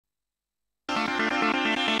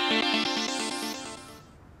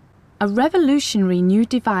A revolutionary new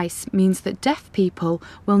device means that deaf people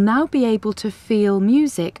will now be able to feel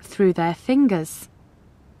music through their fingers.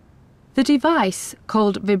 The device,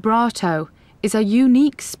 called Vibrato, is a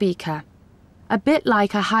unique speaker, a bit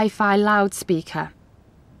like a hi-fi loudspeaker.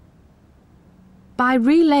 By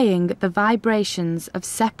relaying the vibrations of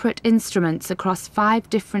separate instruments across 5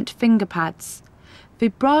 different finger pads,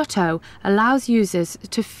 Vibrato allows users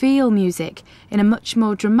to feel music in a much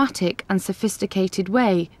more dramatic and sophisticated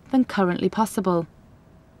way than currently possible.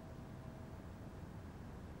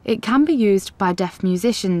 It can be used by deaf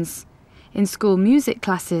musicians, in school music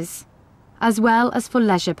classes, as well as for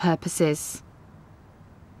leisure purposes.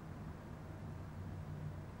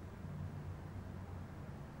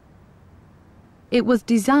 It was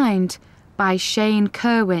designed by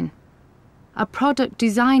Kerwin, a product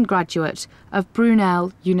design graduate of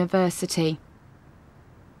Brunel University.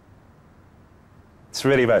 It's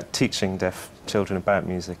really about teaching deaf children about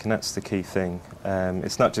music, and that's the key thing.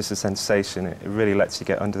 It's not just a sensation, it really lets you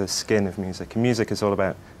get under the skin of music. And music is all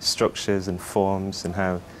about structures and forms and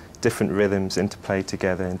how different rhythms interplay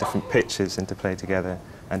together and different pitches interplay together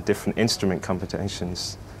and different instrument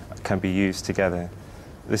combinations can be used together.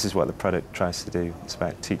 This is what the product tries to do. It's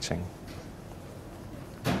about teaching.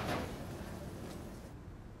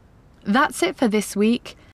 That's it for this week.